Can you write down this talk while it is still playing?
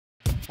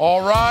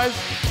All rise.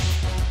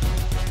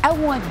 I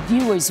want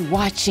viewers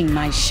watching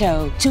my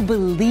show to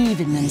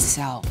believe in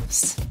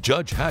themselves.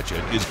 Judge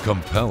Hatchett is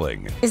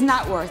compelling. It's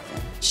not worth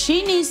it.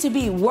 She needs to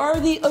be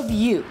worthy of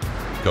you.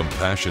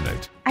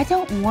 Compassionate. I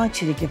don't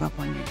want you to give up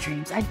on your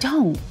dreams. I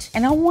don't.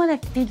 And I want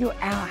to figure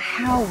out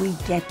how we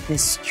get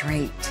this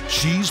straight.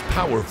 She's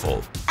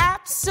powerful.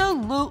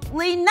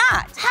 Absolutely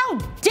not. How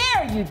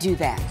dare you do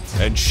that?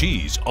 And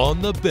she's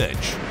on the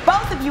bench.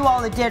 Both of you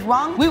all that did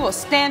wrong, we will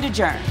stand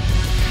adjourned.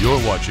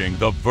 You're watching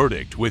The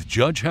Verdict with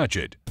Judge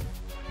Hatchett.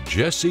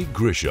 Jesse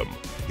Grisham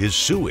is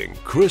suing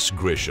Chris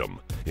Grisham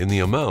in the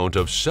amount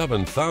of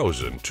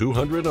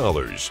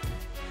 $7,200.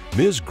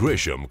 Ms.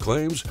 Grisham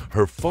claims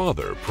her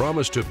father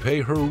promised to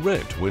pay her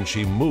rent when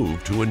she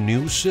moved to a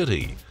new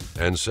city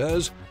and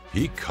says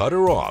he cut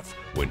her off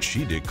when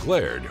she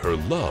declared her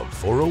love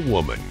for a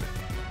woman.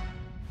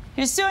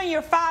 You're suing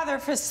your father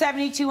for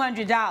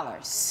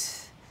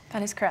 $7,200.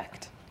 That is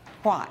correct.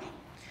 Why?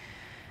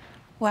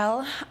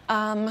 Well,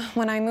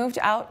 when I moved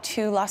out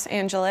to Los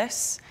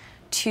Angeles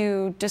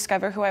to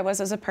discover who I was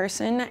as a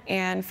person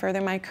and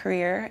further my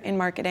career in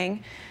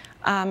marketing,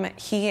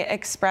 he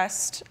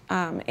expressed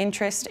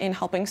interest in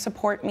helping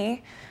support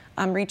me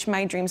reach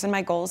my dreams and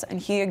my goals, and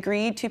he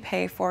agreed to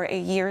pay for a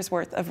year's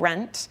worth of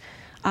rent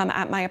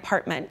at my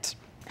apartment.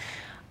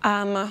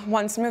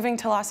 Once moving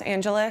to Los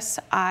Angeles,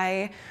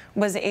 I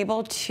was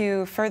able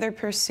to further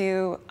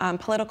pursue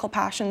political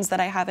passions that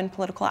I have in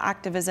political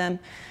activism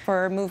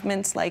for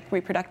movements like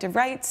reproductive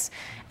rights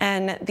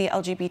and the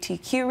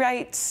LGBTQ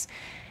rights.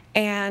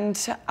 And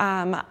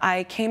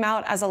I came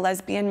out as a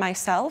lesbian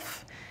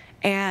myself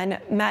and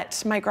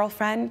met my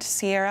girlfriend,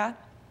 Sierra,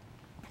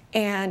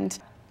 and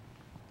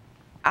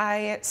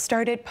I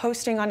started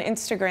posting on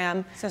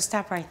Instagram. So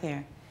stop right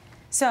there.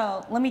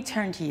 So let me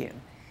turn to you.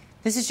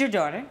 This is your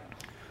daughter.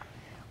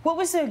 What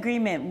was the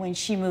agreement when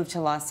she moved to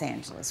Los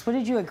Angeles? What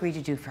did you agree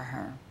to do for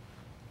her?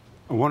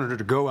 I wanted her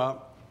to go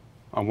out.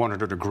 I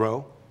wanted her to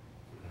grow.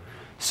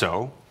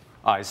 So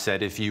I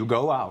said, if you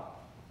go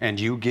out and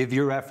you give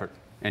your effort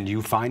and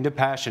you find a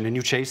passion and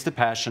you chase the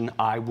passion,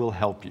 I will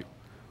help you.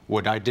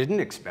 What I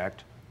didn't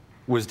expect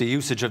was the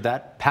usage of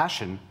that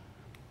passion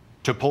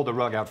to pull the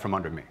rug out from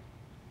under me.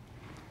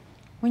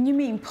 When you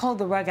mean pull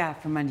the rug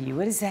out from under you,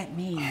 what does that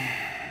mean?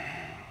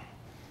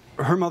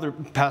 Her mother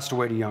passed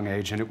away at a young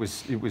age, and it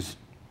was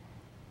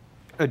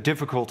a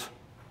difficult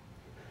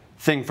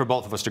thing for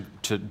both of us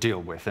to deal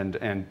with.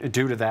 And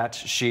due to that,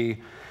 she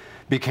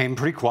became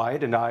pretty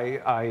quiet, and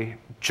I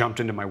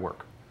jumped into my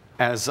work.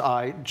 As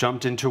I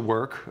jumped into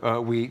work,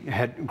 we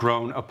had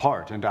grown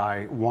apart, and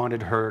I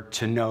wanted her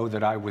to know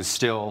that I was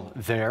still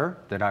there,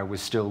 that I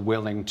was still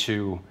willing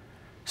to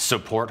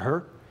support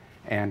her.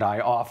 And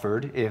I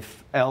offered,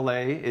 if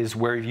LA is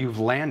where you've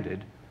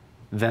landed,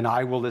 then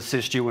I will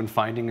assist you in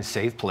finding a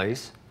safe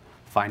place,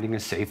 finding a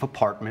safe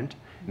apartment,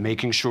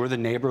 making sure the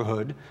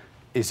neighborhood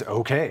is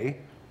okay,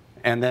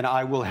 and then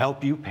I will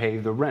help you pay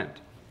the rent.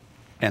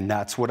 And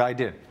that's what I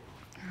did.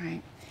 All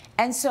right.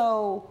 And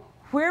so,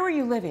 where were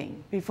you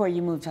living before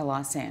you moved to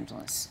Los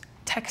Angeles?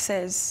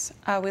 Texas.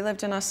 We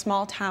lived in a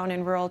small town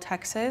in rural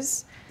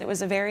Texas. It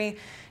was a very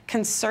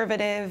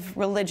conservative,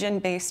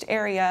 religion-based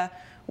area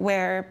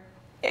where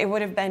it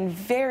would have been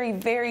very,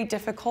 very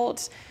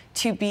difficult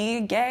to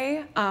be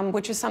gay,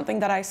 which is something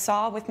that I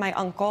saw with my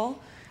uncle,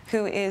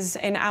 who is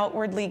an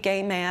outwardly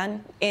gay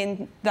man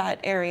in that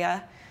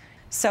area.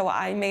 So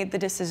I made the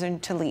decision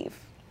to leave.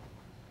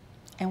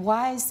 And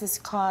why has this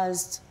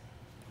caused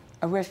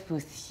a rift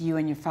with you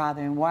and your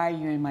father, and why are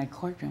you in my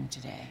courtroom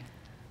today?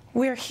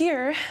 We're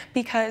here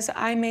because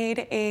I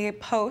made a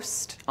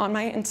post on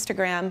my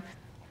Instagram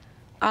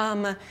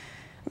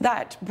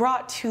that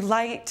brought to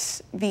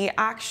light the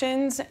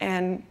actions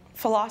and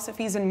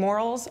philosophies and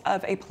morals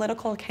of a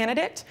political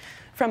candidate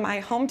from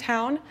my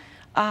hometown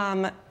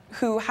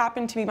who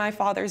happened to be my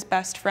father's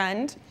best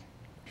friend,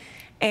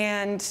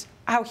 and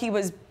how he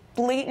was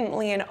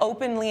blatantly and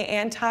openly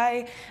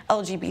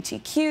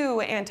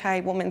anti-LGBTQ,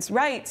 anti-women's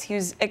rights. He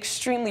was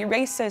extremely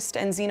racist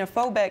and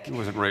xenophobic. He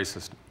wasn't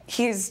racist.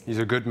 He's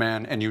a good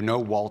man, and you know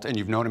Walt, and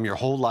you've known him your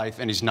whole life,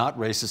 and he's not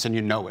racist, and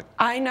you know it.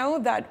 I know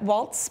that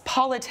Walt's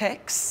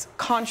politics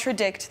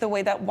contradict the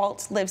way that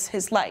Walt lives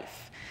his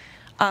life.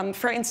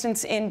 For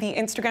instance, in the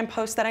Instagram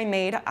post that I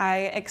made,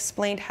 I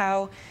explained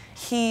how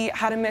he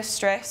had a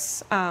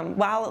mistress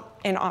while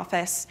in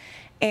office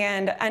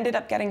and ended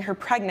up getting her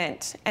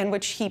pregnant, and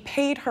which he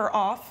paid her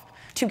off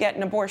to get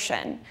an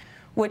abortion,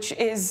 which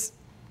is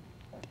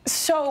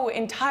so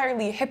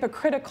entirely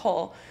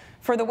hypocritical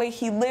for the way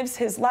he lives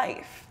his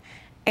life.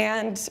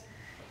 And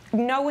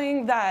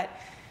knowing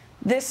that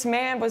this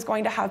man was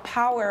going to have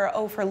power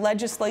over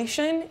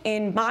legislation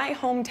in my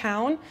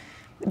hometown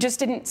just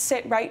didn't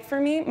sit right for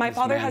me. My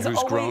father has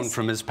always... This man who's grown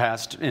from his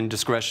past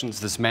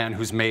indiscretions, this man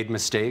who's made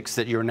mistakes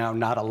that you're now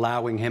not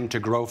allowing him to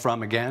grow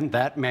from again,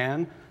 that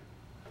man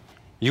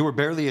You were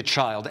barely a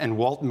child, and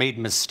Walt made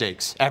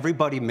mistakes.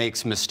 Everybody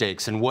makes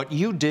mistakes, and what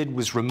you did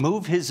was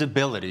remove his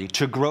ability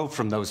to grow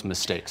from those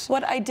mistakes.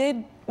 What I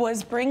did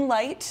was bring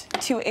light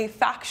to a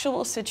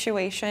factual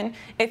situation.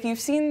 If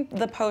you've seen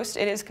the post,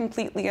 it is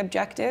completely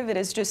objective. It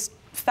is just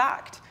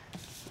fact.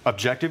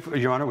 Objective,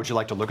 Your Honor? Would you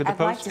like to look at the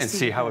post and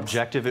see how the post.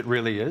 Objective it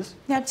really is?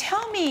 Now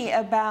tell me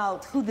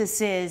about who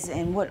this is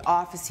and what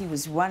office he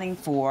was running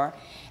for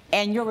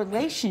and your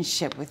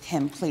relationship with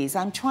him, please.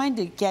 I'm trying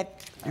to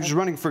get... He was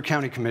running for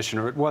county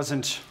commissioner. It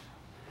wasn't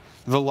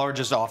the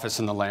largest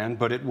office in the land,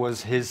 but it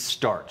was his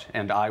start,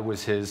 and I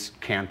was his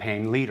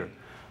campaign leader.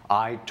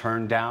 I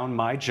turned down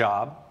my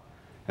job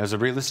as a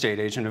real estate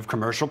agent of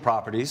commercial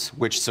properties,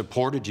 which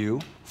supported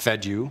you,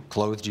 fed you,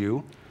 clothed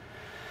you,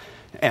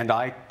 and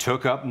I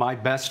took up my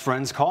best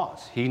friend's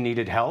cause. He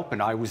needed help,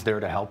 and I was there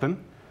to help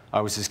him. I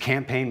was his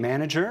campaign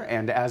manager,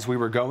 and as we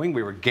were going,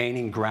 we were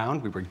gaining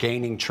ground, we were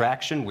gaining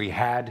traction, we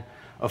had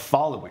a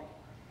following.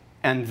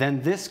 And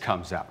then this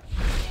comes out.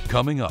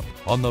 Coming up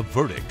on The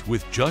Verdict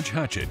with Judge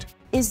Hatchett.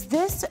 Is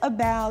this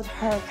about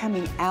her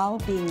coming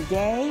out, being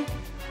gay,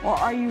 or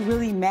are you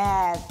really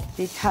mad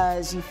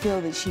because you feel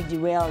that she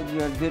derailed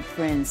your good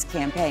friend's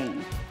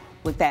campaign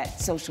with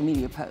that social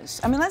media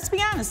post? I mean, let's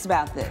be honest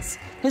about this,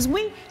 because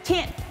we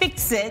can't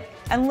fix it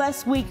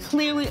unless we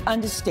clearly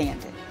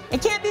understand it.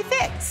 It can't be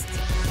fixed.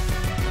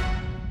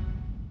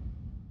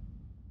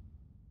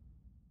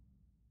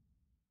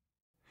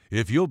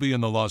 If you'll be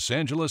in the Los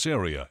Angeles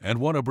area and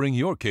want to bring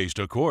your case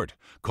to court,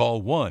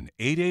 call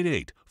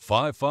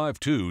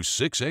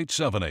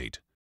 1-888-552-6878.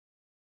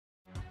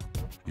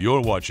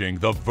 You're watching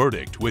The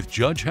Verdict with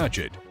Judge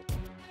Hatchett.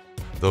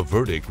 The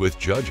Verdict with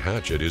Judge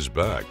Hatchett is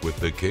back with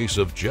the case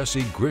of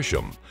Jessie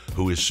Grisham,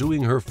 who is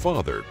suing her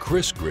father,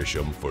 Chris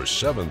Grisham, for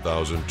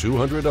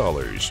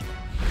 $7,200.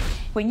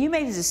 When you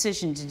made a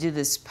decision to do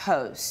this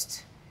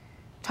post,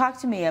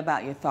 talk to me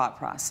about your thought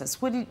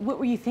process. What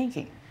were you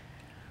thinking?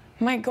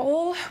 My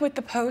goal with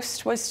the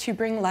post was to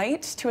bring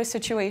light to a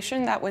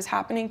situation that was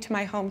happening to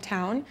my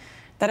hometown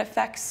that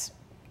affects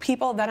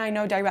people that I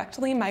know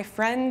directly, my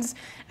friends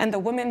and the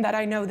women that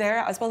I know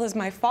there, as well as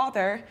my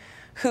father,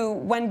 who,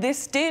 when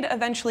this did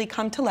eventually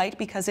come to light,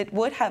 because it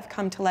would have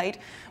come to light,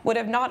 would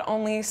have not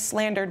only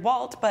slandered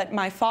Walt, but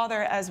my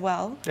father as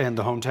well. And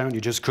the hometown you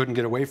just couldn't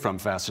get away from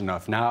fast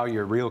enough. Now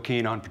you're real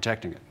keen on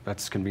protecting it.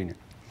 That's convenient.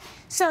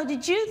 So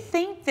did you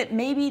think that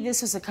maybe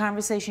this was a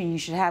conversation you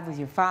should have with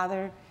your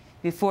father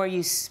before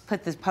you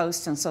put the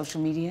post on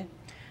social media?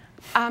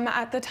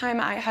 At the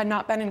time, I had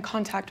not been in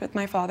contact with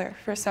my father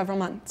for several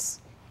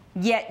months.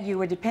 Yet you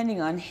were depending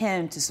on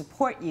him to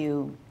support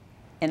you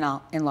in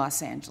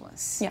Los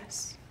Angeles.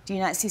 Yes. Do you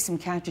not see some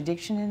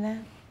contradiction in that?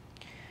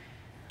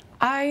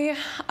 I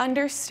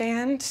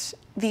understand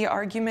the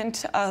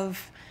argument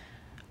of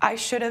I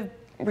should have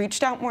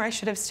reached out more, I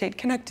should have stayed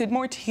connected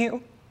more to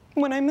you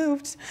when I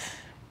moved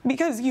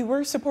because you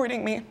were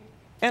supporting me,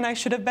 and I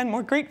should have been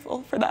more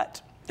grateful for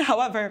that.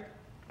 However,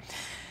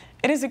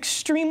 it is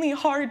extremely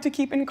hard to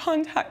keep in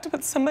contact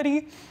with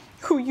somebody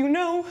who you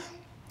know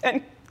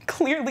and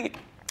clearly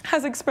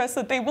has expressed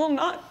that they will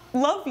not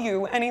love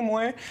you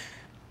anymore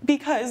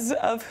because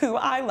of who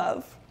I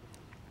love.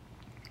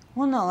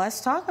 Well, no,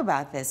 let's talk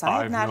about this.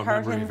 I have not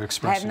heard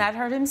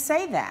him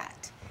say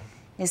that.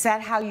 Is that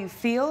how you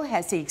feel?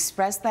 Has he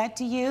expressed that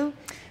to you?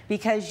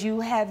 Because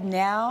you have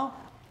now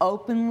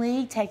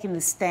openly taken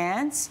the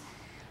stance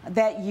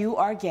that you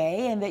are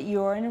gay and that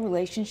you're in a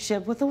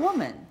relationship with a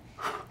woman.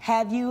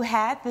 Have you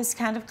had this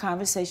kind of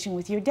conversation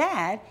with your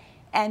dad,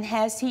 and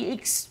has he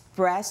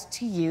expressed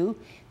to you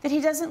that he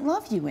doesn't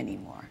love you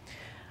anymore?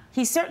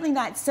 He's certainly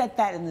not said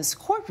that in this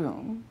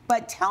courtroom,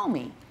 but tell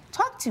me,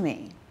 talk to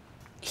me.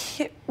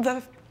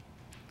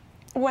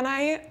 When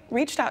I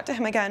reached out to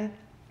him again,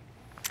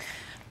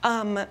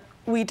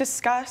 we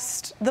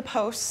discussed the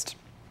post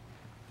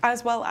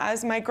as well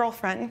as my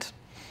girlfriend,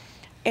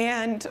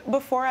 and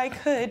before I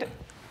could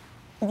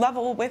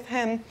level with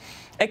him,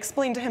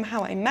 explain to him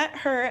how I met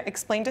her,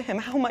 explain to him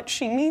how much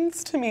she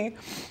means to me,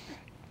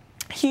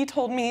 he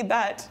told me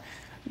that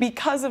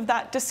because of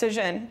that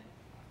decision,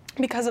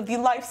 because of the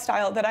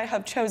lifestyle that I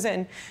have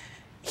chosen,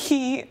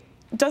 he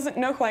doesn't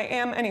know who I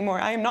am anymore.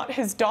 I am not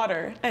his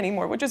daughter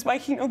anymore, which is why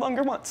he no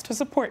longer wants to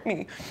support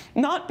me.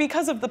 Not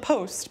because of the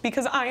post,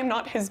 because I am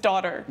not his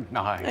daughter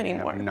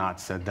anymore. I have not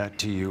said that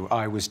to you.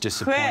 I was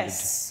disappointed.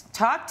 Chris,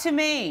 talk to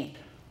me.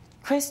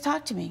 Chris,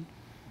 talk to me.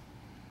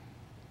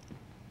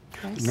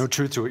 Chris? No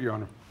truth to it, Your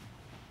Honor.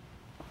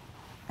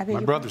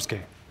 My brother's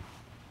gay.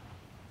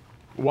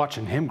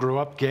 Watching him grow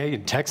up gay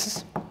in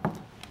Texas?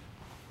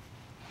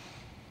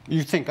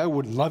 You think I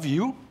wouldn't love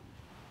you?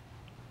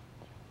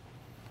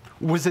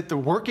 Was it the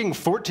working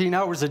 14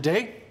 hours a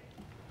day?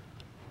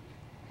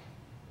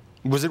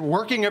 Was it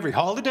working every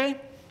holiday?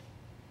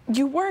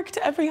 You worked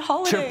every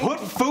holiday. To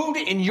put food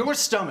in your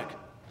stomach.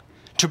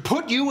 To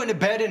put you in a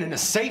bed and in a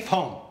safe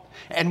home.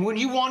 And when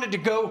you wanted to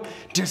go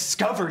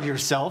discover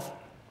yourself,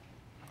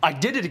 I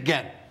did it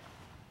again.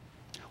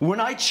 When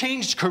I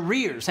changed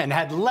careers and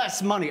had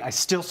less money, I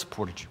still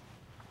supported you.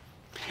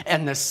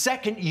 And the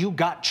second you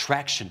got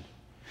traction,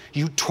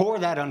 You tore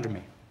that under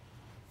me.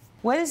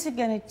 What is it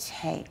going to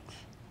take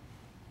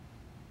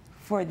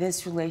for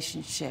this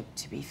relationship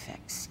to be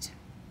fixed?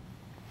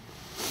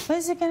 What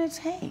is it going to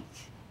take?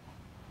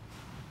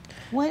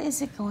 What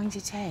is it going to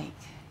take?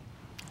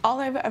 All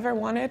I've ever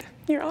wanted,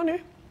 Your Honor,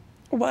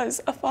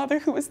 was a father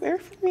who was there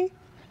for me.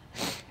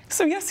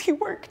 So yes, he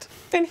worked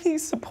and he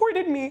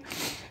supported me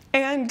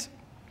and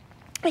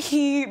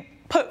he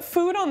put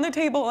food on the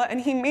table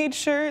and he made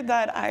sure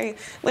that I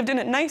lived in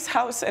a nice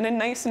house in a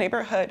nice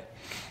neighborhood.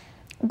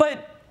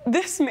 But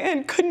this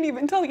man couldn't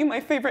even tell you my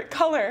favorite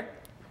color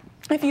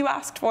if you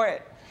asked for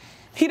it.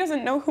 He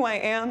doesn't know who I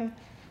am.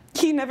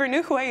 He never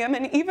knew who I am,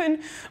 and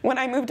even when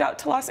I moved out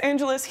to Los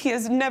Angeles, he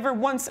has never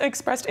once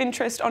expressed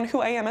interest on who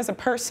I am as a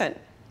person.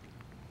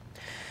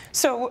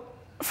 So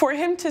for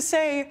him to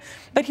say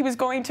that he was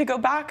going to go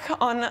back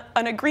on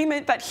an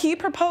agreement that he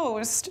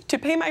proposed to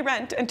pay my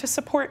rent and to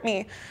support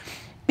me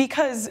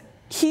because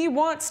he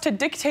wants to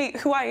dictate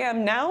who I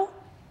am now,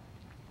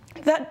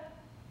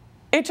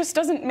 it just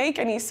doesn't make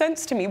any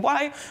sense to me.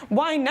 Why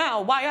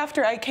now? Why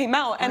after I came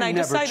out and I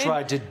decided— I never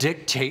tried to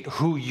dictate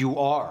who you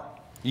are.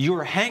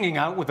 You're hanging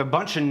out with a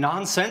bunch of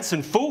nonsense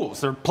and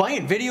fools. They're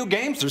playing video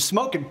games, they're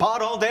smoking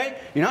pot all day.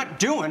 You're not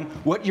doing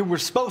what you were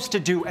supposed to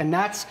do, and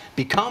that's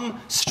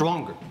become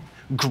stronger.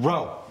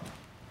 Grow.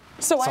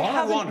 So that's I all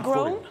haven't wanted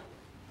grown? For you.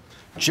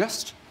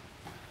 Just,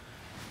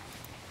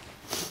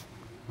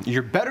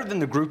 you're better than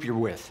the group you're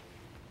with.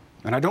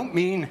 And I don't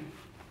mean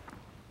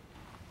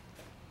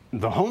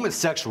the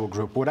homosexual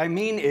group. What I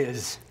mean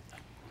is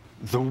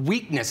the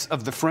weakness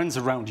of the friends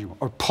around you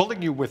are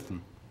pulling you with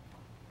them.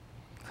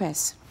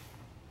 Chris,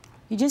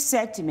 you just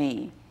said to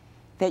me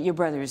that your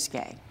brother is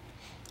gay.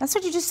 That's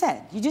what you just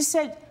said. You just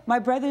said, my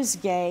brother's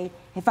gay.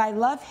 If I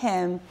love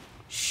him,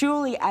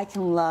 surely I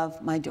can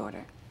love my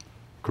daughter.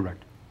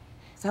 Correct.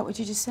 Is that what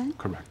you just said?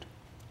 Correct.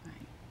 Right.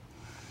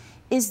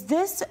 Is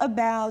this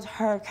about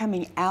her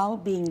coming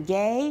out, being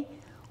gay,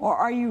 or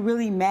are you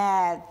really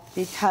mad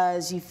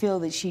because you feel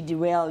that she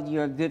derailed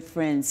your good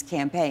friend's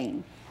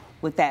campaign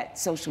with that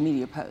social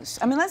media post?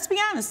 I mean, let's be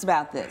honest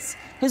about this,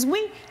 because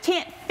we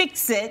can't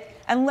fix it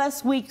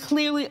unless we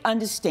clearly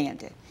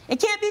understand it. It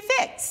can't be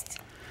fixed.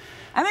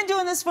 I've been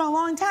doing this for a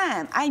long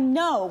time. I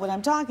know what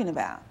I'm talking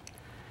about.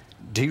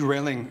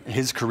 Derailing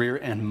his career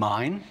and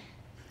mine?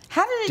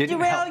 How did it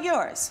derail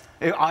yours?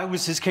 I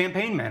was his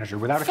campaign manager.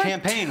 Without a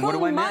campaign, what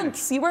do I manage? 2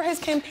 months. You were his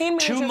campaign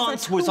manager. 2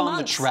 months was on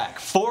the track.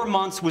 4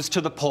 months was to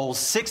the polls.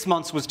 6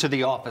 months was to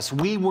the office.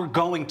 We were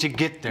going to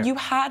get there. You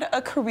had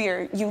a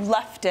career. You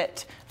left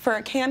it for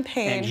a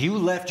campaign. And you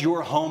left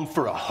your home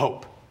for a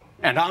hope.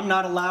 And I'm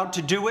not allowed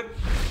to do it?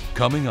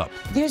 Coming up.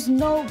 There's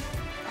no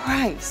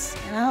price,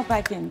 and I hope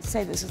I can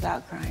say this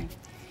without crying.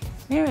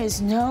 There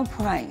is no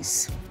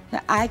price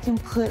that I can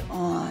put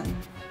on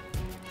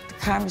the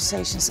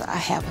conversations that I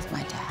have with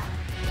my dad.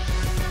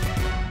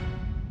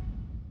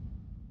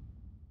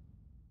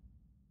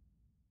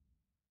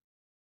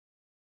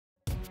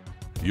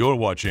 You're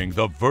watching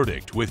The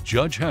Verdict with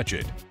Judge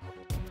Hatchett.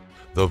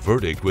 The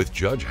Verdict with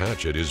Judge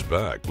Hatchett is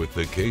back with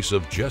the case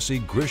of Jessie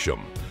Grisham,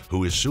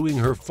 who is suing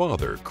her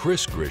father,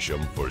 Chris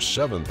Grisham, for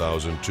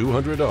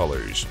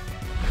 $7,200.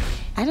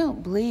 I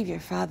don't believe your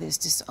father is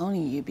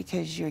disowning you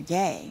because you're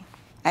gay.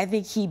 I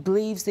think he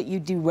believes that you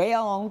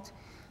derailed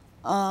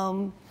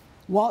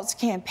Walt's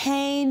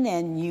campaign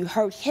and you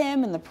hurt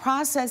him in the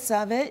process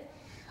of it.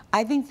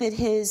 I think that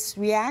his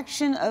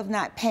reaction of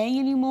not paying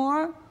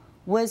anymore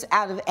was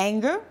out of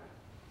anger.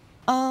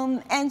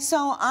 And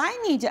so I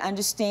need to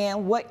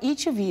understand what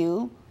each of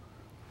you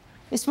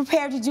is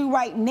prepared to do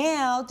right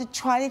now to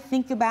try to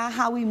think about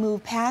how we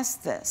move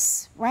past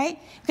this, right?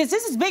 Because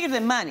this is bigger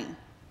than money.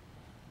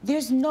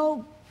 There's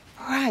no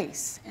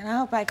price, and I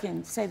hope I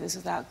can say this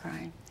without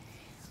crying.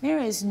 There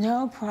is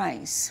no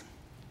price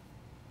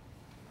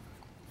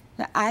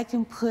that I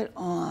can put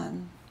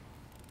on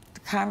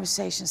the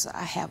conversations that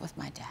I have with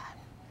my dad.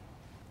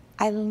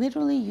 I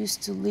literally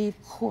used to leave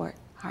court,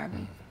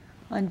 Harvey,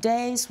 on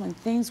days when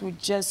things were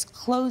just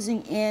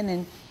closing in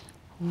and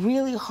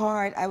really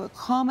hard. I would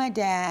call my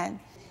dad.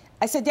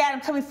 I said, Dad, I'm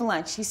coming for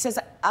lunch. He says,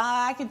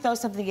 I can throw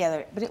something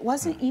together. But it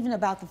wasn't even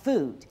about the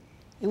food.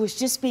 It was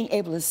just being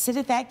able to sit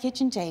at that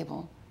kitchen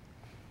table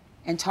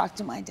and talk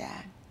to my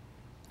dad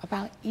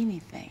about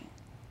anything.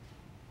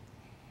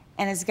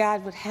 And as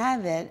God would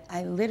have it,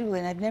 I literally,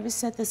 and I've never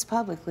said this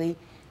publicly,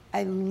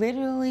 I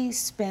literally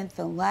spent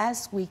the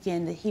last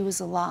weekend that he was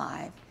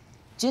alive,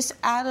 just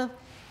out of,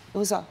 it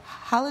was a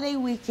holiday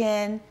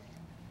weekend,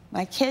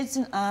 my kids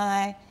and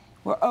I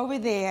were over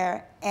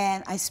there,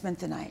 and I spent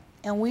the night.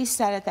 And we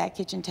sat at that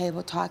kitchen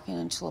table talking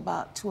until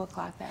about 2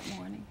 o'clock that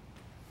morning.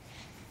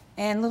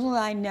 And little did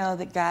I know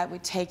that God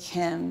would take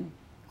him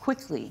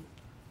quickly,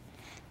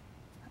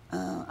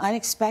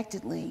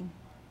 unexpectedly,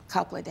 a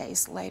couple of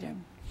days later.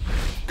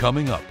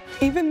 Coming up.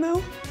 Even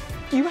though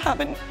you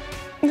haven't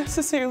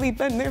necessarily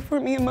been there for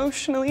me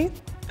emotionally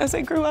as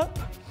I grew up,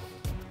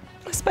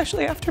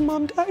 especially after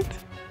Mom died,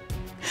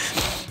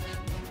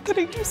 that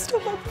I do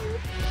still love you.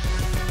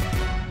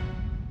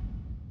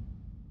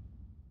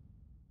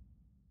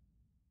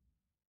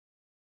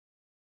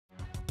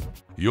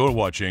 You're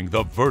watching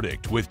The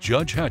Verdict with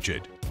Judge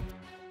Hatchett.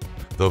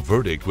 The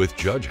Verdict with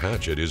Judge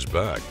Hatchett is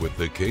back with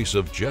the case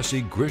of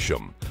Jessie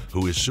Grisham,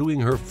 who is suing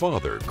her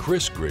father,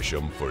 Chris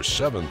Grisham, for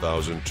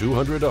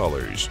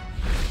 $7,200.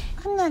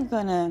 I'm not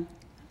gonna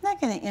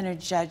enter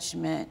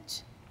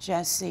judgment,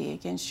 Jessie,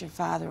 against your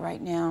father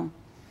right now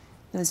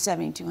for the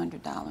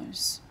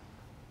 $7,200.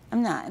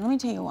 I'm not, and let me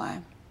tell you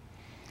why.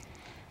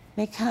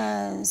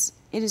 Because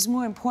it is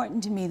more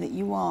important to me that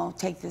you all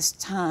take this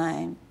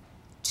time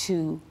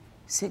to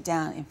sit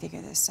down and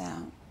figure this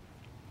out.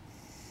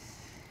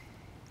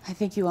 I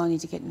think you all need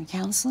to get into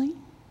counseling.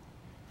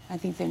 I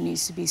think there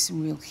needs to be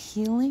some real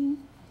healing.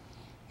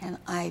 And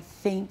I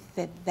think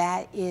that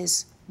that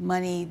is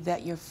money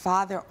that your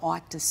father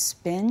ought to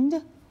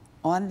spend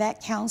on that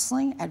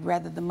counseling. I'd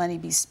rather the money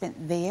be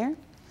spent there.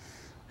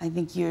 I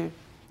think you're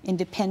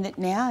independent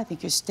now. I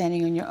think you're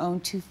standing on your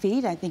own 2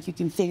 feet. I think you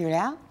can figure it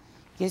out.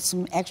 Get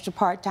some extra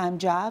part-time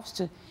jobs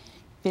to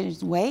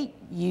finish. Wait,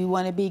 you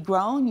want to be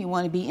grown, you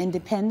want to be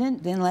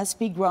independent, then let's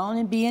be grown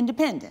and be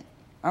independent,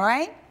 all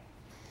right?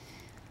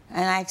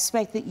 And I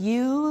expect that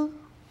you,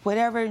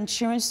 whatever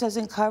insurance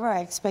doesn't cover, I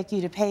expect you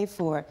to pay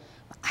for it.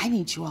 But I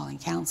need you all in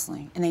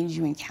counseling, and I need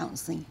you in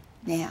counseling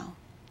now.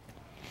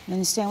 You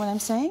understand what I'm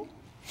saying?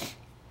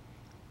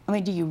 I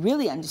mean, do you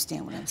really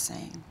understand what I'm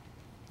saying?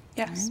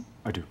 Yes.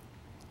 Right? I do.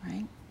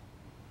 Right?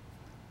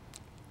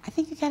 I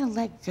think you gotta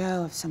let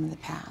go of some of the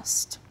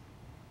past,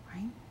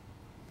 right?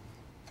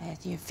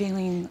 That you're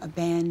feeling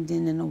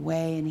abandoned in a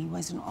way and he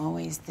wasn't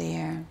always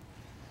there.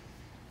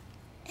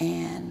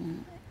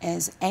 And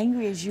as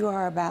angry as you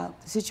are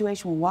about the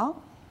situation with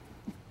Walt,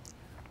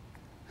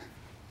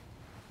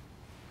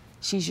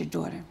 she's your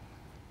daughter.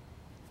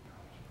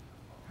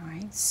 All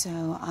right,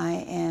 so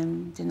I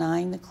am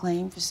denying the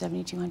claim for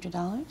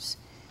 $7,200.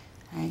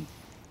 I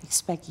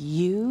expect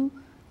you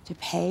to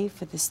pay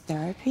for this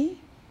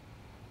therapy.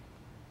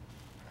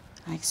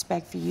 I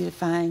expect for you to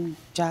find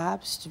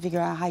jobs to figure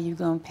out how you're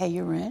going to pay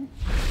your rent.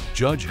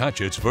 Judge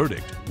Hatchett's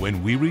verdict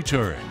when we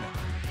return.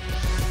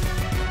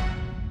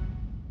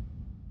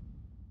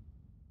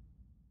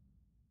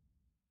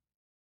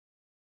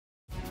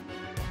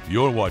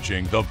 You're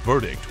watching The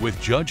Verdict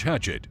with Judge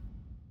Hatchett.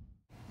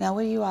 Now,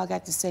 what do you all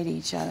got to say to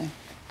each other?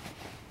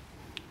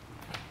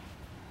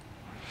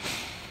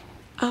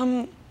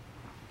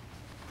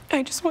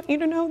 I just want you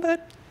to know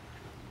that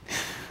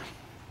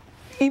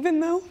even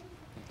though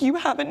you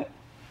haven't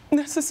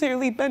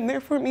necessarily been there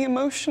for me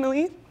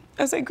emotionally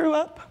as I grew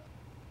up,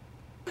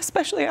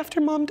 especially after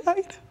Mom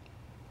died,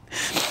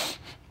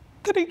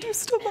 that I do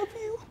still love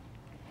you.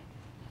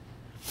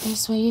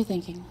 That's what you're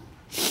thinking.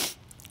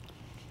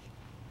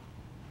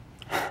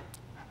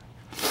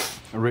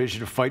 I raised you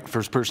to fight.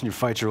 First person you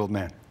fight, your old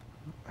man.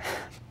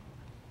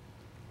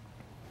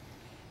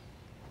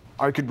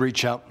 I could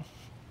reach out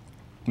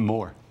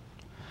more.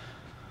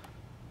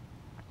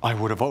 I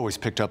would have always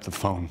picked up the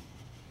phone.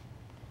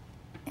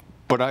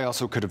 But I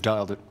also could have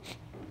dialed it.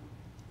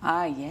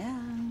 Ah,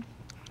 yeah.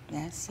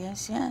 Yes,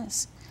 yes,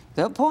 yes.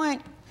 Good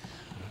point.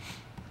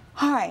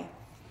 All right.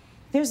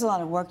 There's a lot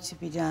of work to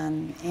be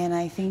done, and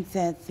I think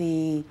that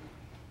the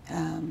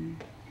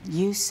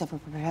use of a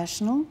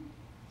professional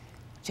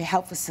to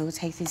help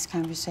facilitate these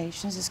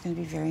conversations is going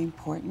to be very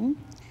important.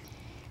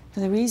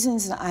 For the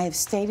reasons that I have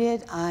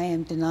stated, I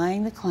am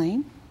denying the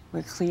claim.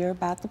 We're clear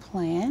about the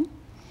plan.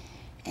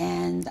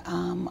 And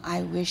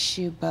I wish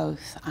you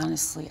both,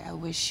 honestly, I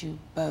wish you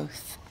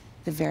both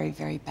the very,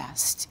 very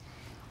best.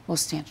 We'll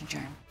stand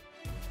adjourned.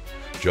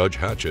 Judge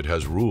Hatchett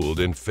has ruled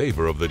in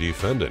favor of the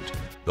defendant.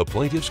 The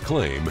plaintiff's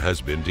claim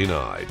has been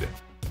denied.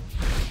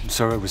 I'm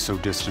sorry I was so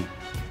distant.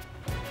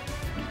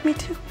 Me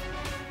too.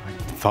 I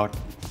thought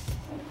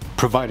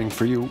providing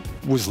for you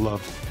was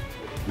love,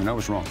 and I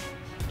was wrong.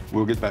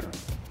 We'll get better.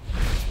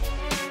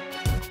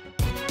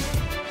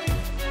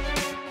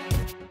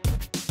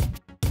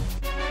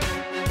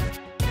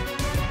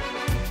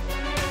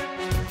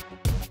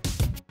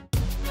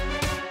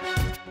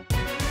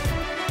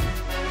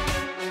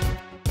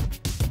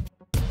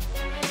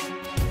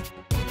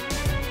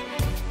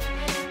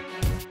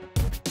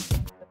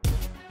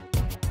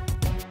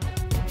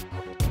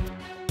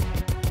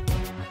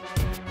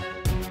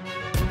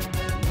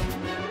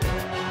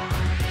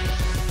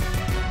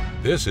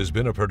 This has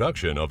been a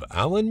production of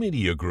Allen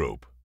Media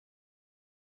Group.